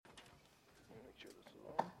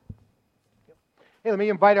Hey, let me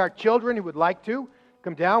invite our children who would like to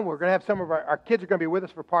come down. We're going to have some of our kids are going to be with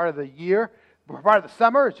us for part of the year. For part of the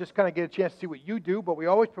summer, it's just kind of get a chance to see what you do, but we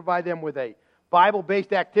always provide them with a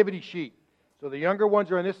Bible-based activity sheet. So the younger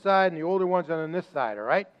ones are on this side and the older ones are on this side, all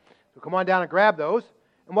right? So come on down and grab those.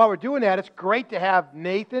 And while we're doing that, it's great to have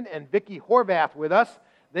Nathan and Vicki Horvath with us.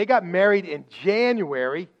 They got married in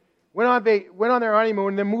January, went on their honeymoon,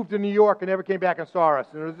 and then moved to New York and never came back and saw us.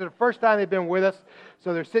 And it was the first time they've been with us,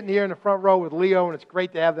 so they're sitting here in the front row with Leo, and it's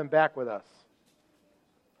great to have them back with us.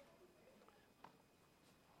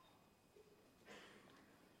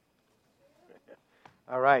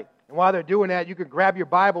 All right. And while they're doing that, you can grab your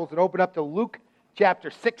Bibles and open up to Luke chapter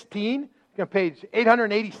 16. It's on page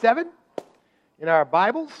 887 in our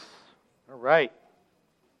Bibles. All right.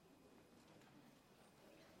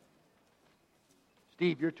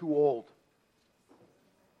 Steve, you're too old.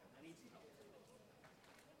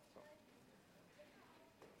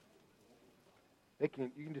 You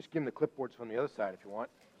can just give them the clipboards from the other side if you want.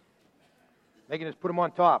 They can just put them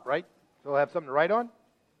on top, right? So they'll have something to write on?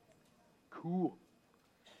 Cool.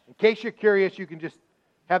 In case you're curious, you can just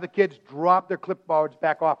have the kids drop their clipboards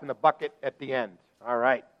back off in the bucket at the end. All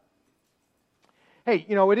right. Hey,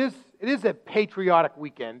 it is a patriotic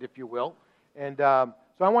weekend, if you will. And so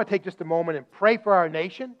I want to take just a moment and pray for our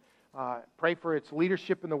nation, pray for its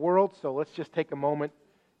leadership in the world. So let's just take a moment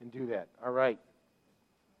and do that. All right.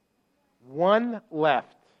 One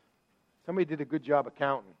left. Somebody did a good job of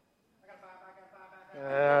counting. I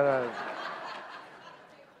got 5.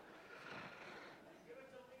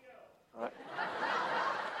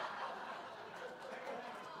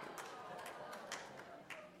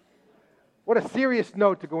 What a serious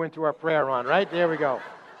note to go into our prayer on, right? There we go.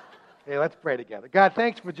 Hey, let's pray together. God,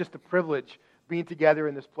 thanks for just the privilege being together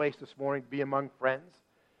in this place this morning, be among friends,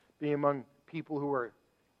 be among people who are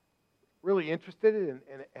really interested and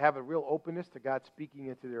have a real openness to God speaking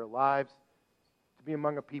into their lives, to be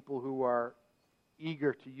among a people who are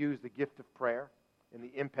eager to use the gift of prayer and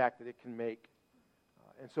the impact that it can make.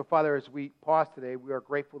 And so, Father, as we pause today, we are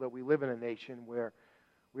grateful that we live in a nation where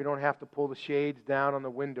we don't have to pull the shades down on the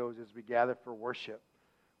windows as we gather for worship.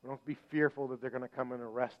 We don't be fearful that they're going to come and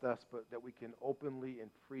arrest us, but that we can openly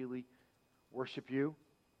and freely worship you,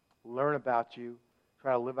 learn about you,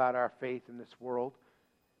 try to live out our faith in this world.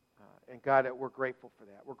 And God, we're grateful for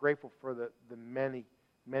that. We're grateful for the many,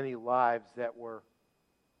 many lives that were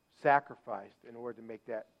sacrificed in order to make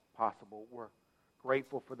that possible. We're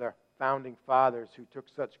grateful for the founding fathers who took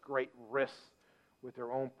such great risks with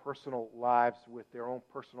their own personal lives, with their own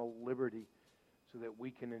personal liberty, so that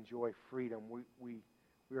we can enjoy freedom. We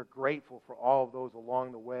are grateful for all of those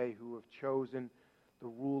along the way who have chosen the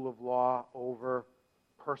rule of law over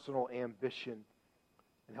personal ambition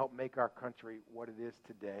and help make our country what it is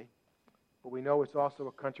today. But we know it's also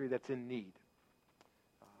a country that's in need.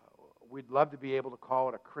 We'd love to be able to call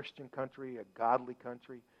it a Christian country, a godly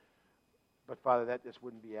country, but Father, that just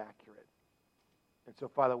wouldn't be accurate. And so,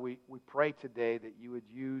 Father, we pray today that you would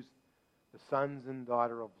use the sons and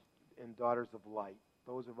daughters of light,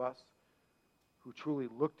 those of us who truly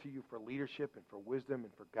look to you for leadership and for wisdom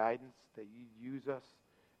and for guidance, that you use us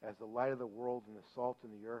as the light of the world and the salt in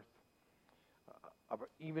the earth,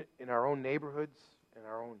 even in our own neighborhoods, in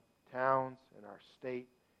our own towns, in our state,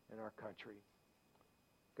 in our country.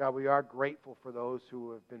 God, we are grateful for those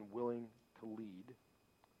who have been willing to lead,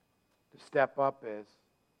 to step up as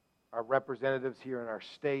our representatives here in our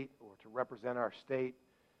state, or to represent our state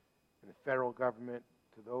in the federal government,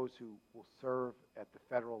 to those who will serve at the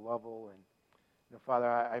federal level. And, Father,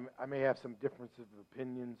 I may have some differences of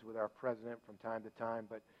opinions with our president from time to time,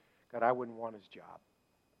 but God, I wouldn't want his job.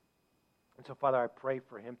 And so, Father, I pray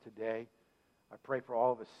for him today. I pray for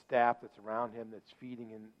all of his staff that's around him that's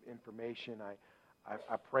feeding in information.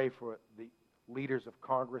 I pray for the leaders of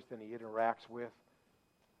Congress that he interacts with.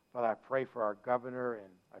 Father, I pray for our governor,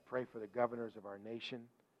 and I pray for the governors of our nation.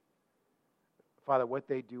 Father, what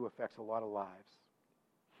they do affects a lot of lives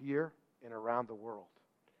here and around the world.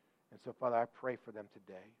 And so, Father, I pray for them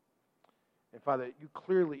today. And Father, you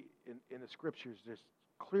clearly, in the Scriptures, there's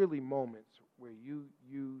clearly moments where you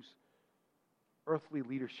use earthly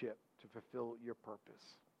leadership to fulfill your purpose,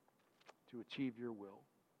 to achieve your will.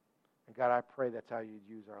 And God, I pray that's how you'd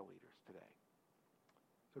use our leaders today.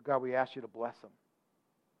 So God, we ask you to bless them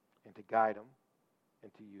and to guide them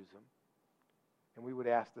and to use them. And we would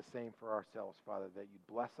ask the same for ourselves, Father, that you'd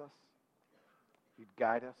bless us, you'd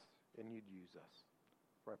guide us, and you'd use us.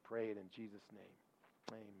 For I pray it in Jesus'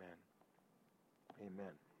 name. Amen.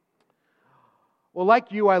 Amen. Well,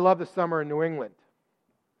 like you, I love the summer in New England,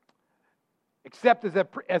 except as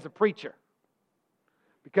a preacher.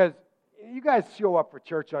 Because you guys show up for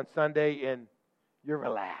church on Sunday, and you're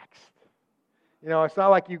relaxed. You know, it's not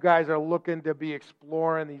like you guys are looking to be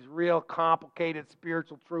exploring these real complicated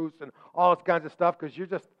spiritual truths and all this kinds of stuff because you're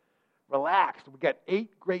just relaxed. We got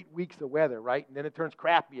 8 great weeks of weather, right? And then it turns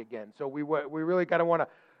crappy again. So we really kind of want to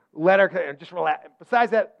let our and just relax.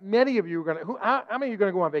 Besides that, many of you are going to. How many of you are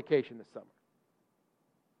going to go on vacation this summer?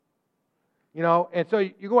 You know, and so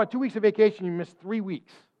you go on 2 weeks of vacation, you miss 3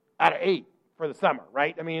 weeks out of 8 for the summer,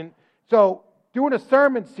 right? I mean, so doing a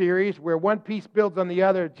sermon series where one piece builds on the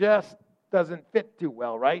other just doesn't fit too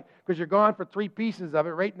well, right? Because you're gone for 3 pieces of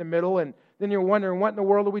it right in the middle, and then you're wondering, what in the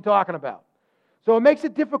world are we talking about? So it makes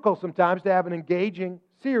it difficult sometimes to have an engaging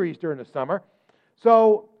series during the summer.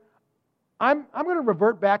 So I'm going to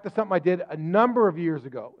revert back to something I did a number of years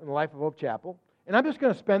ago in the life of Hope Chapel, and I'm just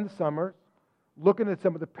going to spend the summer looking at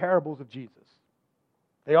some of the parables of Jesus.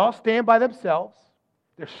 They all stand by themselves.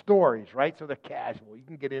 They're stories, right? So they're casual. You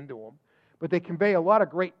can get into them. But they convey a lot of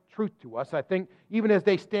great truth to us. I think even as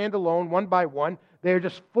they stand alone, one by one, they're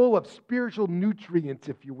just full of spiritual nutrients,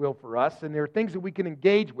 if you will, for us. And there are things that we can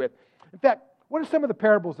engage with. In fact, what are some of the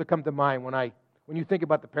parables that come to mind when you think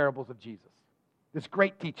about the parables of Jesus? This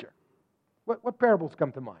great teacher. What parables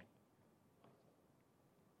come to mind?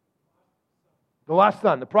 The lost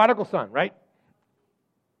son, the prodigal son, right?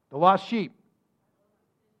 The lost sheep.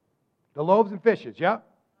 The loaves and fishes, yeah?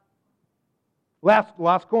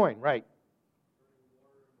 Lost coin, right?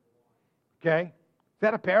 Okay. Is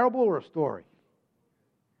that a parable or a story?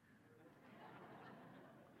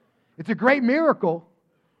 It's a great miracle.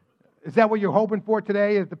 Is that what you're hoping for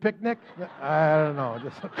today at the picnic? I don't know.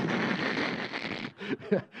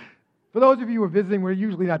 For those of you who are visiting, we're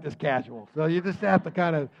usually not this casual. So you just have to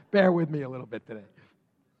kind of bear with me a little bit today.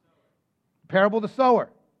 Parable of the sower.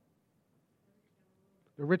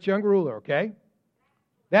 The rich young ruler, okay?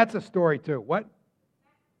 That's a story too. What?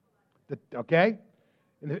 Okay?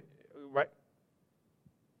 Right.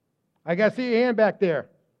 I got to see your hand back there.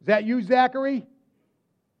 Is that you, Zachary?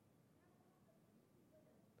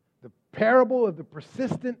 The parable of the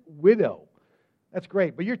persistent widow. That's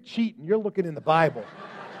great, but you're cheating. You're looking in the Bible.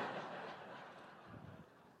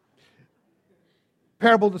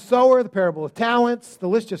 Parable of the sower, the parable of talents. The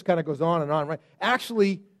list just kind of goes on and on, right?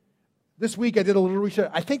 Actually, this week I did a little research.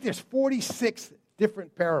 I think there's 46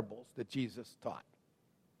 different parables that Jesus taught.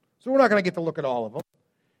 So we're not going to get to look at all of them.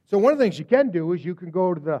 So one of the things you can do is you can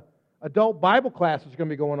go to the adult Bible class that's going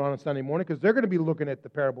to be going on Sunday morning because they're going to be looking at the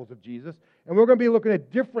parables of Jesus, and we're going to be looking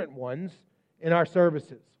at different ones in our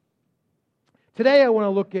services. Today I want to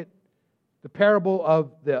look at the parable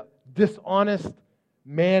of the dishonest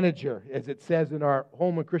manager, as it says in our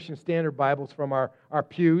Holman Christian Standard Bibles from our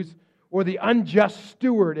pews, or the unjust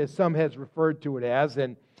steward, as some has referred to it as.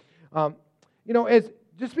 And,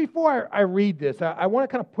 just before I read this, I want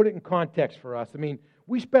to kind of put it in context for us. I mean,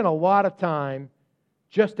 we spent a lot of time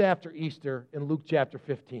just after Easter in Luke chapter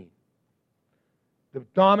 15. The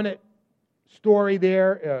dominant story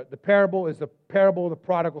there, the parable is the parable of the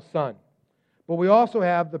prodigal son. But we also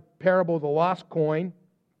have the parable of the lost coin,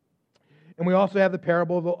 and we also have the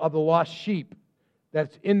parable of the lost sheep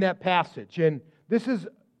that's in that passage. And this is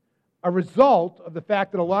a result of the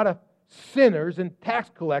fact that a lot of sinners and tax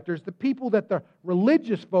collectors, the people that the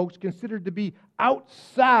religious folks considered to be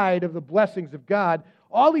outside of the blessings of God,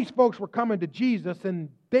 all these folks were coming to Jesus, and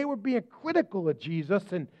they were being critical of Jesus,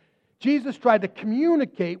 and Jesus tried to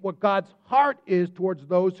communicate what God's heart is towards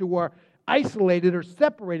those who are isolated or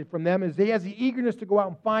separated from them, as he has the eagerness to go out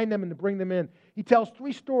and find them and to bring them in. He tells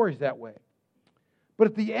 3 stories that way. But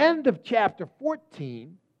at the end of chapter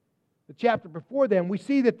 14, the chapter before them, we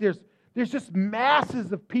see that there's just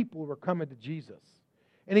masses of people who are coming to Jesus.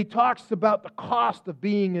 And he talks about the cost of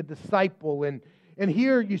being a disciple. And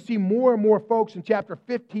here you see more and more folks in chapter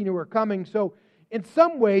 15 who are coming. So in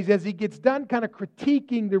some ways, as he gets done kind of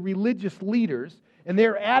critiquing the religious leaders and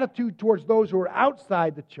their attitude towards those who are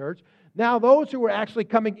outside the church, now those who are actually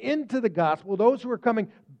coming into the gospel, those who are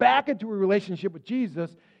coming back into a relationship with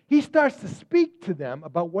Jesus, he starts to speak to them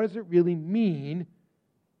about what does it really mean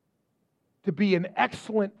to be an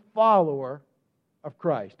excellent follower of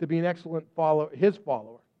Christ, to be an excellent follower, his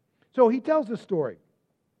follower. So he tells this story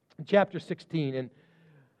in chapter 16, and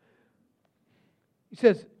he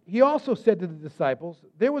says, he also said to the disciples,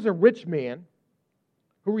 there was a rich man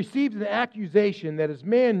who received an accusation that his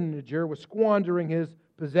manager was squandering his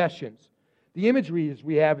possessions. The imagery as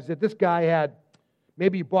we have is that this guy had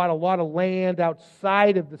maybe bought a lot of land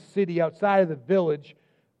outside of the city, outside of the village,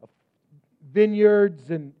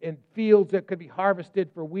 vineyards and fields that could be harvested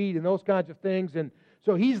for wheat and those kinds of things. And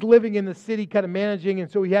so he's living in the city kind of managing,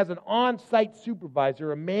 and so he has an on-site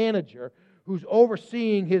supervisor, a manager, who's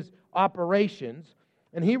overseeing his operations.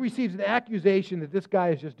 And he receives an accusation that this guy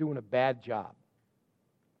is just doing a bad job.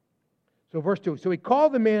 So verse 2, so he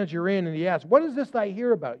called the manager in and he asked, what is this I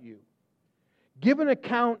hear about you? Give an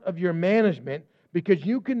account of your management because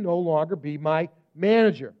you can no longer be my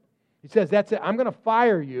manager. He says, that's it. I'm going to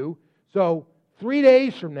fire you. So 3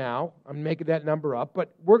 days from now, I'm making that number up,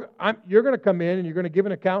 but you're going to come in and you're going to give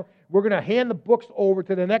an account. We're going to hand the books over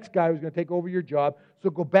to the next guy who's going to take over your job. So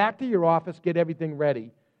go back to your office, get everything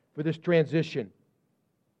ready for this transition.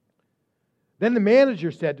 Then the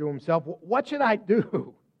manager said to himself, well, what should I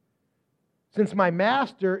do since my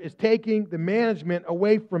master is taking the management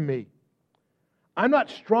away from me? I'm not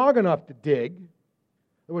strong enough to dig. In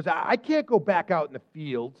other words, I can't go back out in the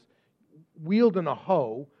fields wielding a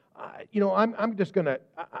hoe. I'm just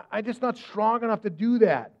not strong enough to do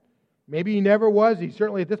that. Maybe he never was. He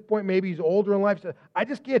certainly at this point, maybe he's older in life. So I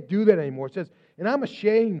just can't do that anymore. It says, and I'm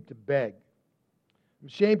ashamed to beg. I'm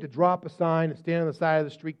ashamed to drop a sign and stand on the side of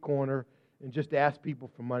the street corner and just ask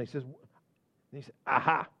people for money. He says,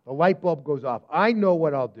 aha, the light bulb goes off. I know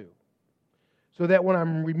what I'll do. So that when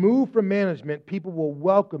I'm removed from management, people will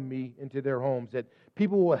welcome me into their homes, that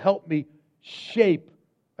people will help me shape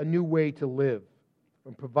a new way to live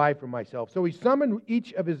and provide for myself. So he summoned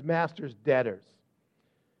each of his master's debtors.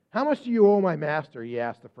 How much do you owe my master? He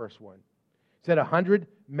asked the first one. He said, 100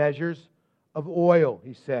 measures of oil,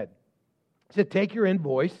 he said. He said, take your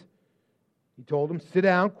invoice. He told him, sit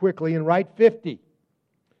down quickly and write 50.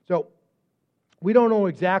 So we don't know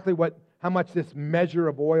exactly how much this measure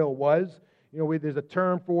of oil was. There's a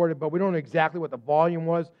term for it, but we don't know exactly what the volume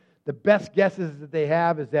was. The best guesses that they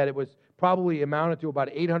have is that it was probably amounted to about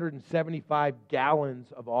 875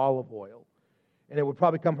 gallons of olive oil. And it would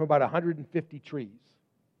probably come from about 150 trees.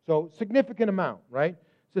 So significant amount, right?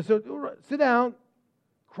 So sit down,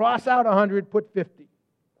 cross out 100, put 50.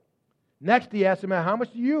 Next he asked him, how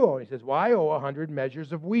much do you owe? And he says, well, I owe 100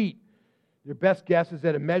 measures of wheat. Your best guess is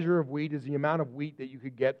that a measure of wheat is the amount of wheat that you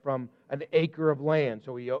could get from an acre of land.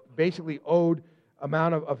 So he basically owed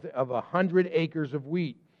amount of 100 acres of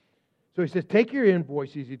wheat. So he says, take your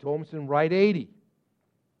invoices, he told him, and write 80.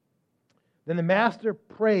 Then the master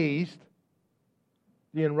praised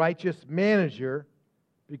the unrighteous manager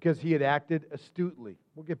because he had acted astutely.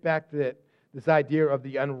 We'll get back to this idea of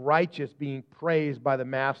the unrighteous being praised by the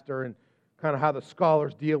master and kind of how the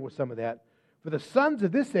scholars deal with some of that. For the sons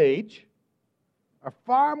of this age are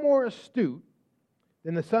far more astute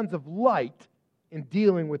than the sons of light in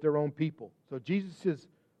dealing with their own people. So Jesus'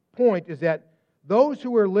 point is that those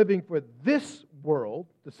who are living for this world,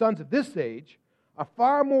 the sons of this age, are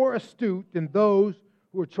far more astute than those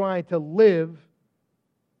who are trying to live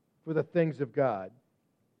for the things of God.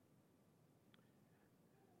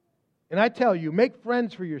 And I tell you, make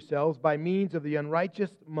friends for yourselves by means of the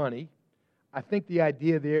unrighteous money. I think the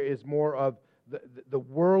idea there is more of the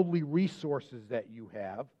worldly resources that you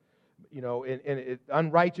have.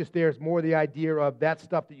 Unrighteous there is more the idea of that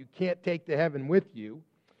stuff that you can't take to heaven with you.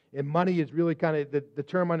 And money is really kind of, the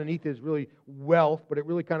term underneath is really wealth, but it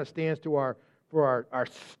really kind of stands for our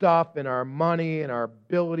stuff and our money and our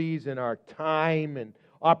abilities and our time and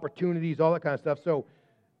opportunities, all that kind of stuff. So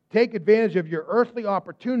take advantage of your earthly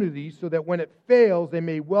opportunities so that when it fails, they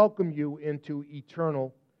may welcome you into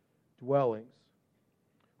eternal dwellings.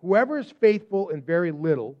 Whoever is faithful in very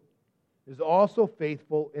little is also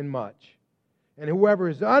faithful in much. And whoever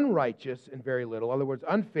is unrighteous in very little, in other words,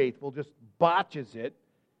 unfaithful, just botches it,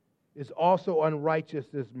 is also unrighteous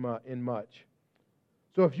in much.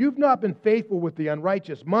 So if you've not been faithful with the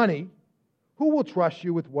unrighteous money, who will trust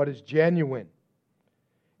you with what is genuine?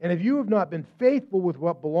 And if you have not been faithful with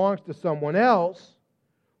what belongs to someone else,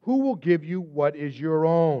 who will give you what is your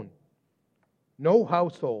own? No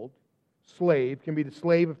household slave can be the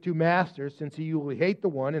slave of two masters, since he will hate the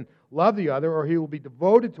one and love the other, or he will be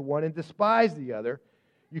devoted to one and despise the other.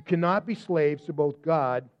 You cannot be slaves to both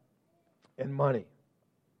God and money.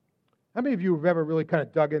 How many of you have ever really kind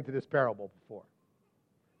of dug into this parable before?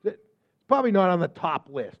 It's probably not on the top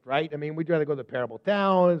list, right? I mean, we'd rather go to the parable of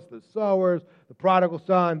talents, the sowers, the prodigal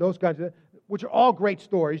son, those kinds of, which are all great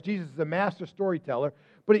stories. Jesus is a master storyteller,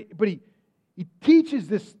 but he teaches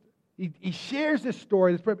this, he shares this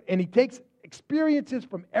story, and he takes experiences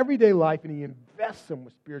from everyday life and he invests them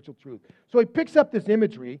with spiritual truth. So he picks up this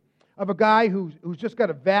imagery of a guy who's just got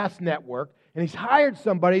a vast network, and he's hired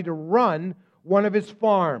somebody to run one of his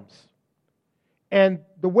farms. And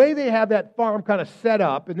the way they have that farm kind of set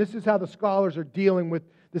up, and this is how the scholars are dealing with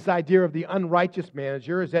this idea of the unrighteous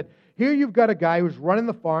manager, is that here you've got a guy who's running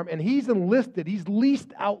the farm, and he's enlisted, he's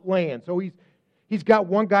leased out land. So he's got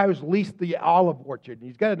one guy who's leased the olive orchard, and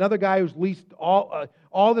he's got another guy who's leased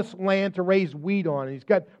all this land to raise wheat on, and he's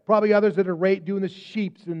got probably others that are doing the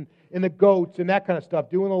sheep and the goats and that kind of stuff,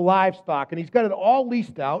 doing the livestock, and he's got it all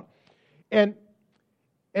leased out, and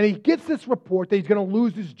he gets this report that he's going to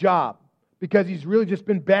lose his job because he's really just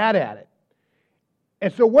been bad at it.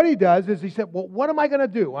 And so what he does is he said, well, what am I going to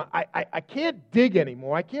do? I can't dig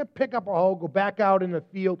anymore. I can't pick up a hoe, go back out in the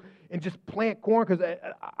field, and just plant corn because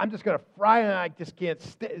I'm just going to fry and I just can't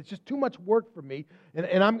stay. It's just too much work for me,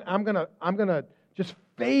 and I'm gonna just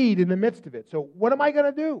fade in the midst of it. So what am I going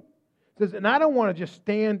to do? He says, and I don't want to just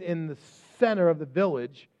stand in the center of the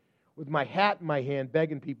village with my hat in my hand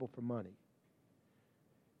begging people for money.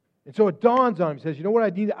 And so it dawns on him. He says, you know what I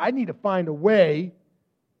need? I need to find a way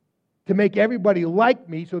to make everybody like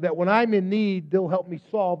me so that when I'm in need, they'll help me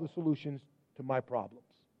solve the solutions to my problems.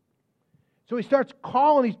 So he starts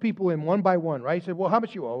calling these people in one by one, right? He said, well, how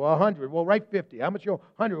much you owe? Well, 100. Well, write 50. How much you owe?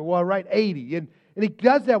 100. Well, write 80. And he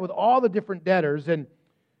does that with all the different debtors. And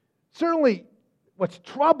certainly what's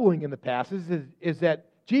troubling in the passage is that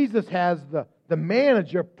Jesus has the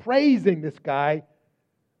manager praising this guy,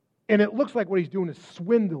 and it looks like what he's doing is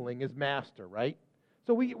swindling his master, right?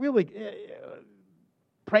 So we really...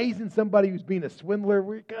 praising somebody who's being a swindler,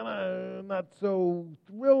 we're kind of not so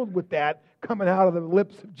thrilled with that coming out of the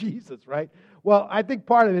lips of Jesus, right? Well, I think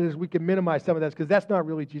part of it is we can minimize some of that because that's not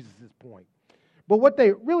really Jesus' point. But what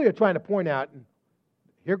they really are trying to point out, and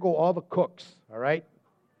here go all the cooks, all right?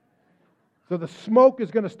 So the smoke is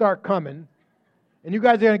going to start coming, and you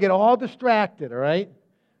guys are going to get all distracted, all right?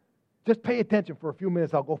 Just pay attention for a few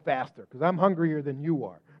minutes. I'll go faster because I'm hungrier than you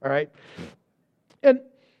are, all right? And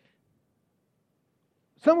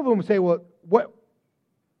some of them say, well, what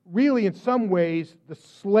really in some ways the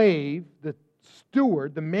slave, the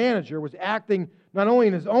steward, the manager was acting not only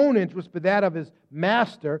in his own interest but that of his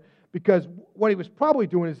master, because what he was probably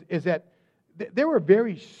doing is that there were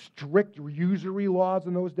very strict usury laws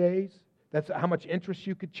in those days. That's how much interest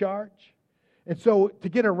you could charge. And so to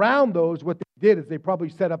get around those, what they did is they probably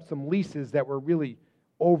set up some leases that were really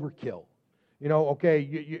overkill. You know,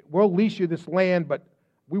 okay, we'll lease you this land, but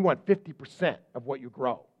we want 50% of what you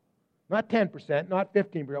grow. Not 10%, not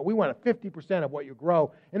 15%. We want 50% of what you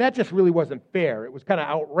grow. And that just really wasn't fair. It was kind of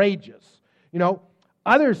outrageous. You know,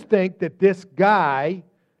 others think that this guy,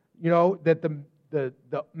 you know, that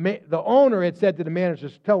the owner had said to the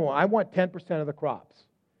managers, tell him, I want 10% of the crops.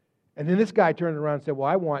 And then this guy turned around and said, well,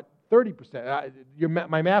 I want 30%.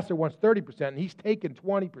 My master wants 30%, and he's taken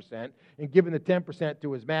 20% and given the 10%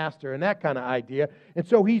 to his master, and that kind of idea. And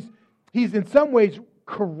so he's in some ways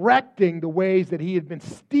correcting the ways that he had been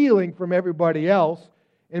stealing from everybody else,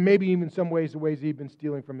 and maybe even some ways the ways he'd been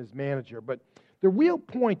stealing from his manager. But the real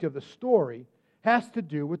point of the story has to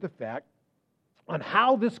do with the fact on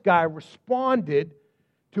how this guy responded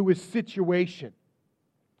to his situation.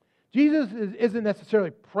 Jesus isn't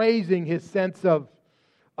necessarily praising his sense of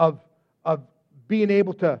being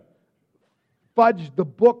able to fudge the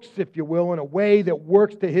books, if you will, in a way that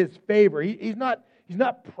works to his favor. He's not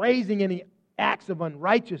praising any acts of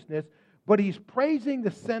unrighteousness, but he's praising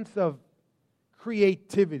the sense of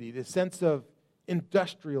creativity, the sense of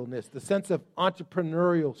industrialness, the sense of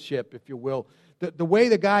entrepreneurship, if you will, the way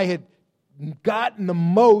the guy had gotten the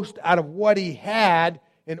most out of what he had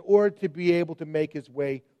in order to be able to make his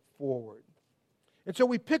way forward. And so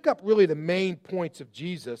we pick up really the main points of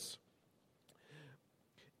Jesus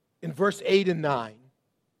in verse 8 and 9. It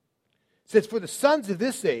says, for the sons of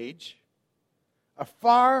this age are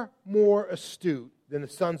far more astute than the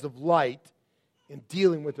sons of light in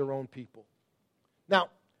dealing with their own people. Now,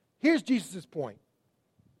 here's Jesus' point.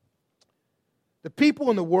 The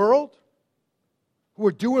people in the world who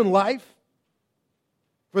are doing life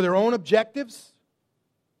for their own objectives,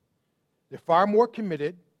 they're far more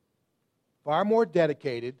committed, far more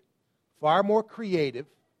dedicated, far more creative,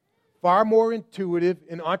 far more intuitive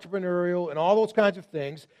and entrepreneurial and all those kinds of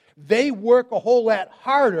things. They work a whole lot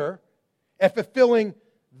harder at fulfilling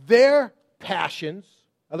their passions,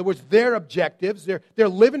 in other words, their objectives. They're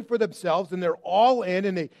living for themselves, and they're all in,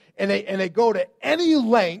 and they go to any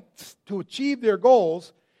lengths to achieve their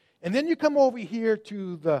goals. And then you come over here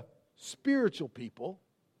to the spiritual people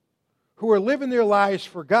who are living their lives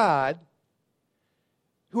for God,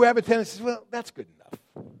 who have a tendency to say, well, that's good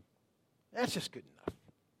enough. That's just good enough.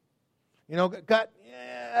 You know, God,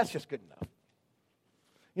 yeah, that's just good enough.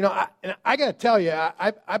 You know, I got to tell you,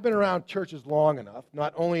 I've been around churches long enough,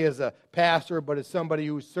 not only as a pastor, but as somebody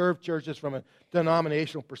who served churches from a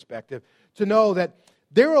denominational perspective, to know that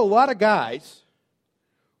there are a lot of guys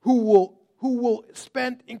who will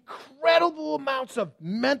spend incredible amounts of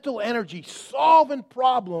mental energy solving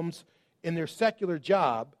problems in their secular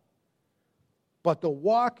job, but they'll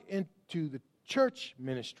walk into the church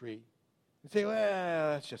ministry and say,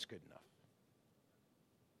 well, that's just good enough.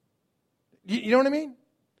 You know what I mean?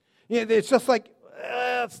 Yeah, it's just like,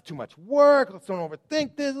 it's too much work. Let's don't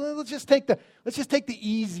overthink this. Let's just take the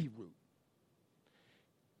easy route.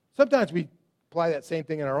 Sometimes we apply that same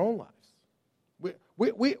thing in our own lives.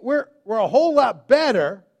 We're a whole lot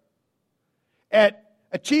better at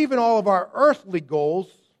achieving all of our earthly goals,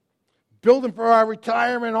 building for our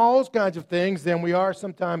retirement, all those kinds of things, than we are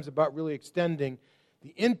sometimes about really extending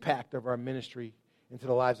the impact of our ministry into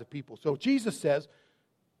the lives of people. So Jesus says,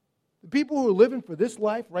 the people who are living for this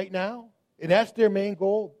life right now, and that's their main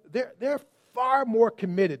goal, they're far more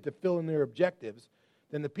committed to filling their objectives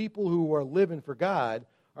than the people who are living for God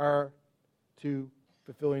are to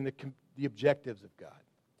fulfilling the objectives of God.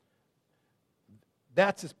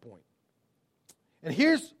 That's his point. And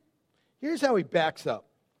here's how he backs up.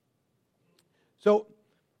 So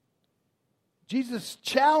Jesus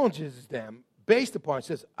challenges them based upon, it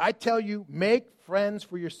says, I tell you, make friends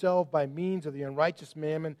for yourself by means of the unrighteous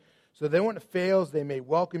mammon, so that when it fails, they may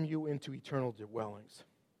welcome you into eternal dwellings.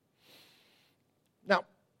 Now,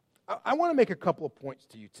 I want to make a couple of points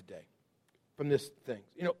to you today from this thing.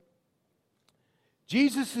 You know,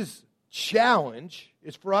 Jesus' challenge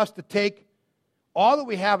is for us to take all that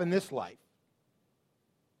we have in this life,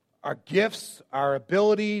 our gifts, our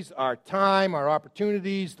abilities, our time, our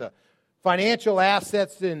opportunities, the financial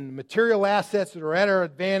assets and material assets that are at our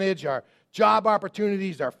advantage, our job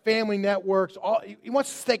opportunities, our family networks. He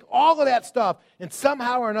wants us to take all of that stuff and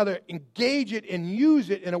somehow or another engage it and use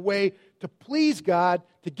it in a way to please God,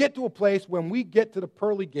 to get to a place when we get to the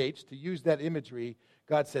pearly gates, to use that imagery,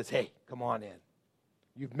 God says, hey, come on in.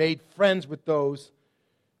 You've made friends with those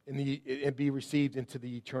and be received into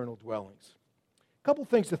the eternal dwellings. A couple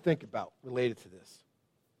things to think about related to this.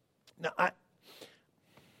 Now,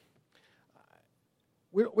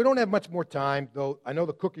 we don't have much more time, though. I know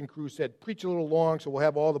the cooking crew said, preach a little long, so we'll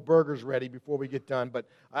have all the burgers ready before we get done. But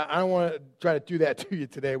I don't want to try to do that to you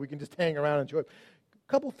today. We can just hang around and enjoy it.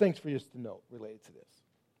 A couple things for you to note related to this.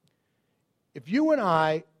 If you and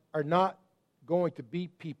I are not going to be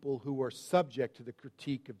people who are subject to the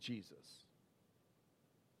critique of Jesus,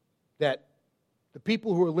 that the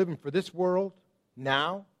people who are living for this world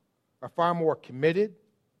now are far more committed,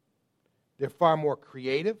 they're far more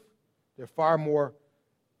creative, they're far more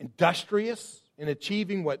industrious in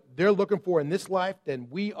achieving what they're looking for in this life than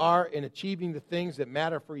we are in achieving the things that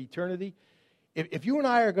matter for eternity. If you and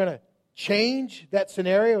I are going to change that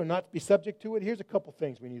scenario and not be subject to it, here's a couple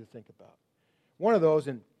things we need to think about. One of those,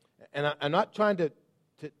 and I'm not trying to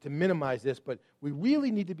minimize this, but we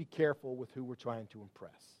really need to be careful with who we're trying to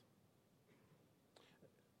impress.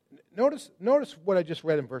 Notice what I just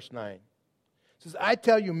read in verse 9. It says, I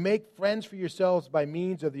tell you, make friends for yourselves by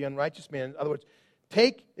means of the unrighteous man. In other words,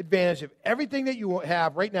 take advantage of everything that you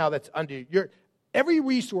have right now that's under you, every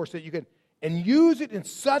resource that you can, and use it in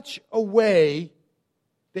such a way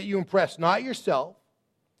that you impress not yourself,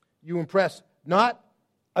 you impress not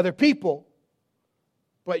other people,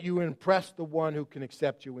 but you impress the one who can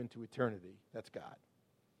accept you into eternity. That's God.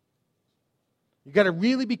 You've got to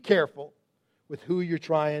really be careful with who you're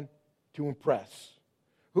trying to impress.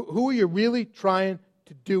 Who are you really trying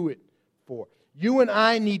to do it for? You and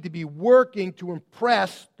I need to be working to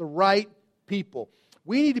impress the right people.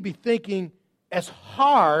 We need to be thinking as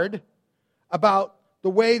hard about the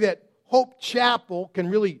way that Hope Chapel can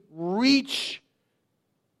really reach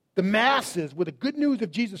the masses with the good news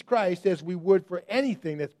of Jesus Christ as we would for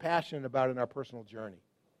anything that's passionate about in our personal journey.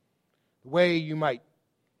 The way you might,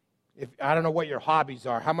 I don't know what your hobbies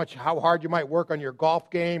are, how hard you might work on your golf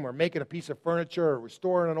game or making a piece of furniture or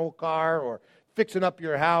restoring an old car or fixing up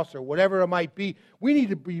your house or whatever it might be. We need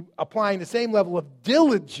to be applying the same level of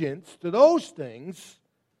diligence to those things.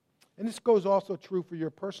 And this goes also true for your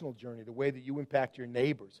personal journey, the way that you impact your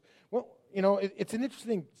neighbors. Well, you know, it's an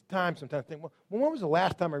interesting time sometimes to think, well, when was the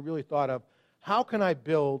last time I really thought of, how can I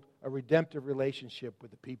build a redemptive relationship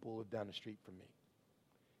with the people who live down the street from me?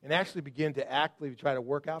 And actually begin to actively try to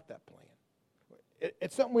work out that plan.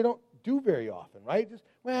 It's something we don't do very often, right? Just,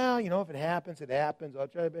 well, you know, if it happens, it happens. I'll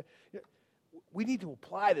try to. We need to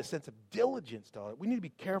apply this sense of diligence to it. We need to be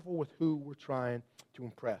careful with who we're trying to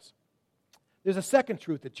impress. There's a second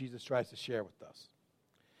truth that Jesus tries to share with us.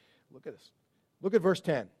 Look at this. Look at verse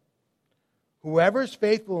 10. Whoever is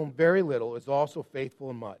faithful in very little is also faithful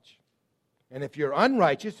in much. And if you're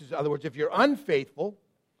unrighteous, in other words, if you're unfaithful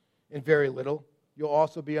in very little, you'll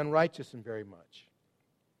also be unrighteous in very much.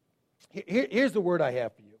 Here's the word I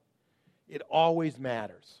have for you. It always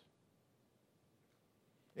matters.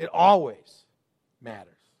 It always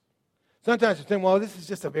matters. Sometimes you think, well, this is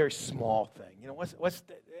just a very small thing.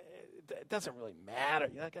 It doesn't really matter.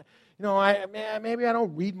 Maybe I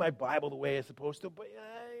don't read my Bible the way I'm supposed to, but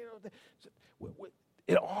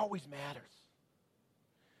it always matters.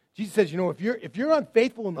 Jesus says, if you're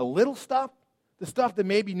unfaithful in the little stuff, the stuff that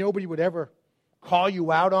maybe nobody would ever call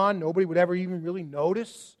you out on, nobody would ever even really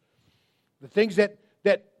notice, the things that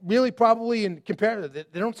really probably in comparison,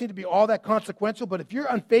 they don't seem to be all that consequential, but if you're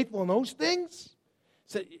unfaithful in those things,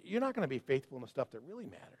 so you're not going to be faithful in the stuff that really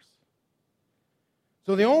matters.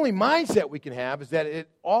 So the only mindset we can have is that it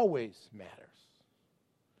always matters.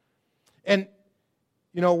 And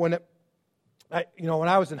when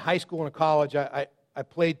I was in high school and college, I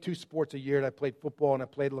played 2 sports a year. I played football and I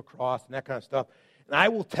played lacrosse and that kind of stuff. And I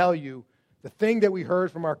will tell you, the thing that we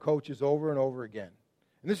heard from our coaches over and over again,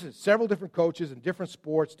 and this is several different coaches in different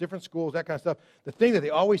sports, different schools, that kind of stuff, the thing that they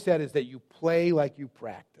always said is that you play like you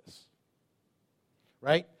practice.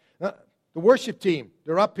 Right? The worship team,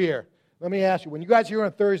 they're up here. Let me ask you, when you guys are here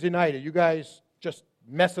on Thursday night, are you guys just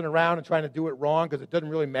messing around and trying to do it wrong because it doesn't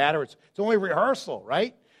really matter? It's only rehearsal,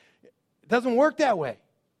 right? It doesn't work that way.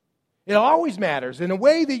 It always matters. And the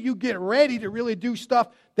way that you get ready to really do stuff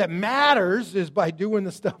that matters is by doing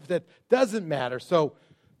the stuff that doesn't matter. So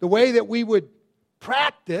the way that we would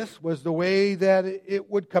practice was the way that it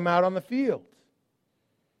would come out on the field.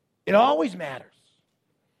 It always matters.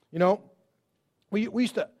 We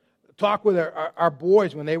used to talk with our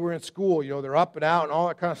boys when they were in school. They're up and out and all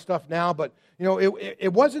that kind of stuff now. But,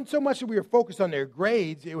 it wasn't so much that we were focused on their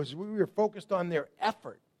grades. We were focused on their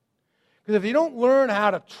effort. Because if you don't learn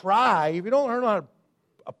how to try, if you don't learn how to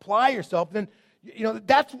apply yourself, then,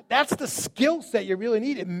 that's the skill set you really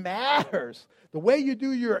need. It matters. The way you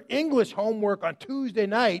do your English homework on Tuesday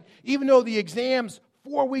night, even though the exam's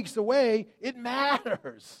 4 weeks away, it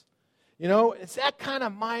matters. It's that kind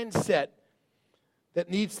of mindset that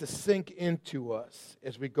needs to sink into us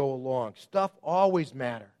as we go along. Stuff always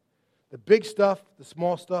matters. The big stuff, the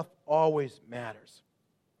small stuff, always matters.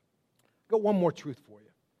 I've got one more truth for you.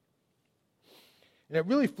 And it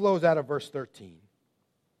really flows out of verse 13.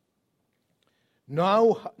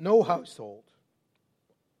 No household.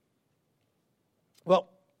 Well,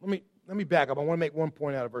 let me back up. I want to make one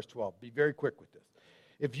point out of verse 12. Be very quick with this.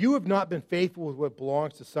 If you have not been faithful with what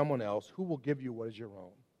belongs to someone else, who will give you what is your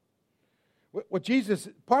own? What Jesus,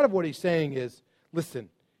 part of what he's saying is, listen,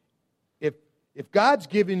 if God's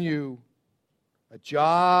given you a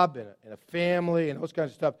job and a family and those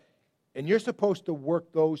kinds of stuff, and you're supposed to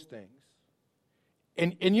work those things,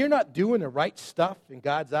 and you're not doing the right stuff in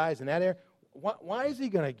God's eyes in that area, why is he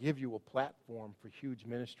going to give you a platform for huge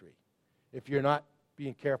ministry if you're not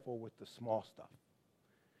being careful with the small stuff?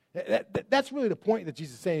 That's really the point that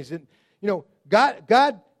Jesus is saying. Is that,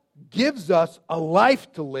 God gives us a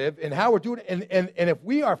life to live and how we're doing it. And if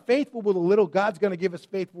we are faithful with a little, God's going to give us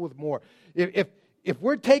faithful with more. If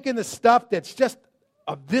we're taking the stuff that's just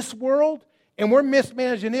of this world and we're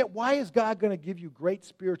mismanaging it, why is God going to give you great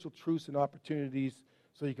spiritual truths and opportunities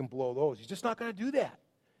so you can blow those? He's just not going to do that.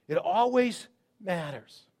 It always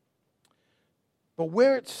matters. But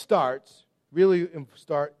where it starts,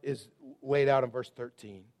 is laid out in verse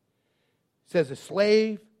 13. It says, a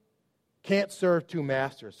slave can't serve 2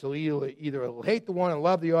 masters. So either he'll hate the one and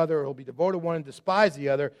love the other, or he'll be devoted to one and despise the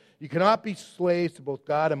other. You cannot be slaves to both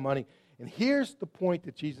God and money. And here's the point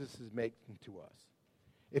that Jesus is making to us.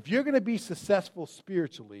 If you're going to be successful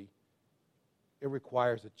spiritually, it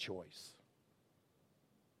requires a choice.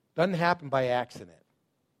 Doesn't happen by accident.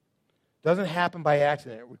 Doesn't happen by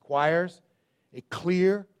accident. It requires a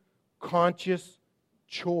clear, conscious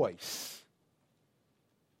choice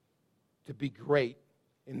to be great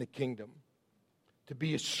in the kingdom, to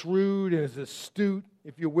be as shrewd and as astute,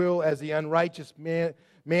 if you will, as the unrighteous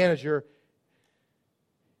manager.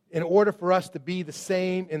 In order for us to be the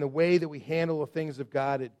same in the way that we handle the things of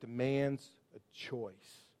God, it demands a choice.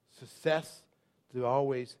 Success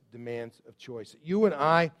always demands a choice. You and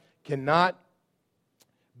I cannot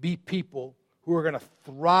be people who are going to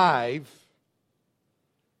thrive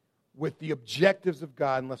with the objectives of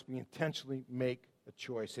God unless we intentionally make a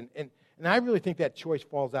choice. And I really think that choice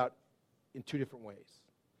falls out in 2 different ways.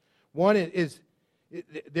 One is,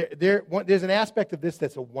 there's an aspect of this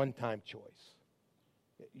that's a one-time choice.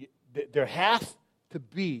 There has to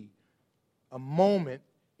be a moment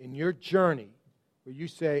in your journey where you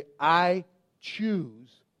say, I choose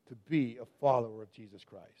to be a follower of Jesus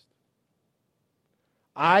Christ.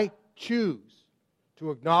 I choose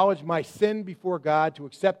to acknowledge my sin before God, to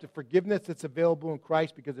accept the forgiveness that's available in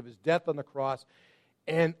Christ because of his death on the cross,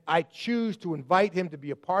 and I choose to invite him to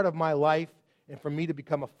be a part of my life and for me to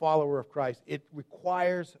become a follower of Christ. It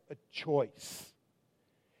requires a choice.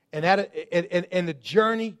 And the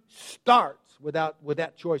journey starts with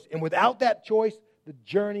that choice. And without that choice, the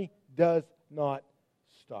journey does not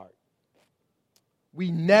start.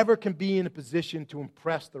 We never can be in a position to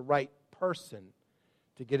impress the right person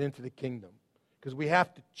to get into the kingdom, because we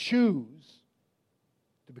have to choose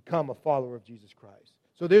to become a follower of Jesus Christ.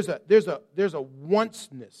 So there's a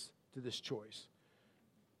onceness to this choice.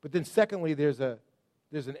 But then secondly, there's an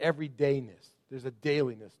everydayness. There's a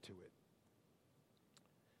dailiness to it.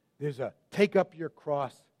 There's a take up your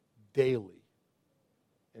cross daily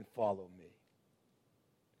and follow me.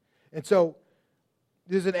 And so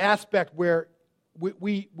there's an aspect where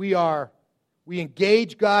we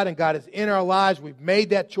engage God, and God is in our lives. We've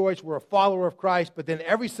made that choice. We're a follower of Christ. But then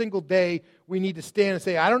every single day, we need to stand and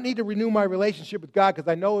say, I don't need to renew my relationship with God because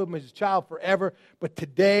I know Him as His child forever. But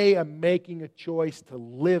today, I'm making a choice to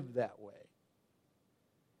live that way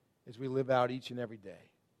as we live out each and every day.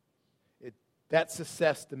 That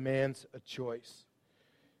success demands a choice.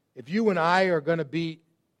 If you and I are going to be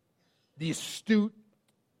the astute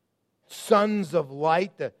sons of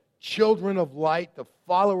light, the children of light, the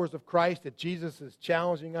followers of Christ that Jesus is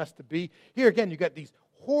challenging us to be, here again, you've got these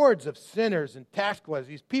hordes of sinners and tax collectors,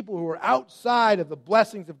 these people who are outside of the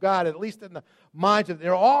blessings of God, at least in the minds of,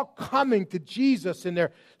 they're all coming to Jesus and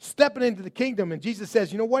they're stepping into the kingdom. And Jesus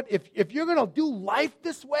says, you know what, if you're going to do life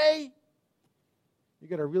this way, you've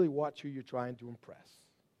got to really watch who you're trying to impress.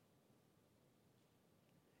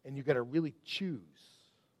 And you've got to really choose.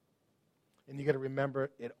 And you've got to remember,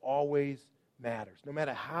 it always matters. No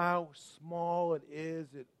matter how small it is,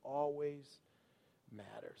 it always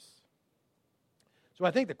matters. So I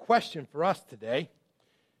think the question for us today,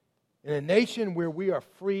 in a nation where we are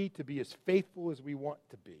free to be as faithful as we want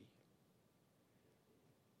to be,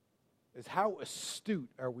 is how astute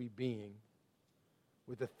are we being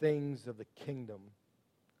with the things of the kingdom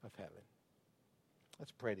of heaven?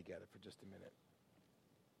 Let's pray together for just a minute.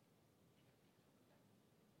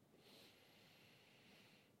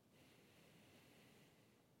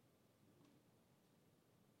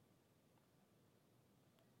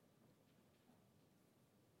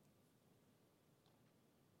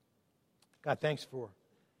 God, thanks for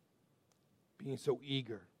being so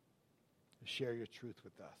eager to share your truth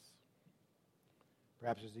with us.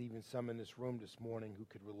 Perhaps there's even some in this room this morning who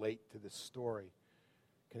could relate to this story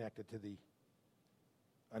connected to the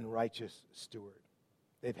unrighteous steward.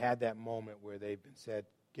 They've had that moment where they've been said,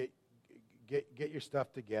 get your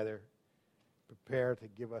stuff together, prepare to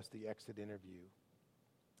give us the exit interview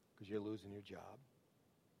because you're losing your job.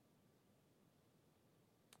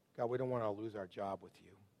 God, we don't want to lose our job with you.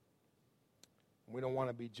 We don't want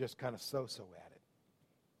to be just kind of so-so at it.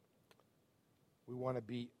 We want to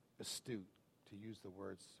be astute, to use the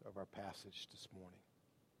words of our passage this morning.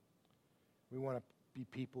 We want to be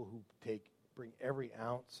people who bring every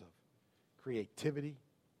ounce of creativity,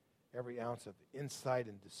 every ounce of insight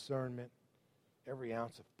and discernment, every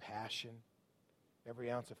ounce of passion,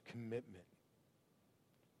 every ounce of commitment,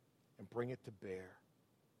 and bring it to bear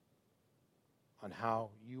on how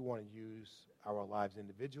you want to use our lives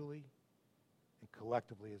individually and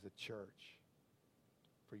collectively as a church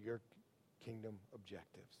for your kingdom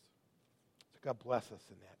objectives. So God bless us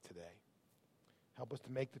in that today. Help us to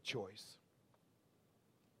make the choice.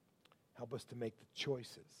 Help us to make the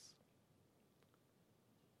choices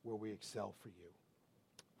where we excel for you.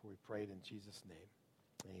 For we pray it in Jesus'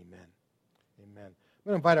 name. Amen. Amen. I'm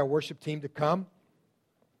going to invite our worship team to come.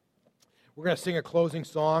 We're going to sing a closing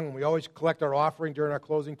song, and we always collect our offering during our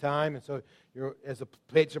closing time. And so as the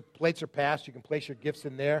plates are passed, you can place your gifts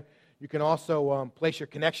in there. You can also place your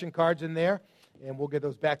connection cards in there, and we'll get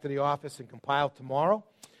those back to the office and compile tomorrow.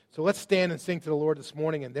 So let's stand and sing to the Lord this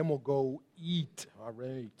morning, and then we'll go eat. All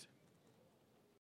right.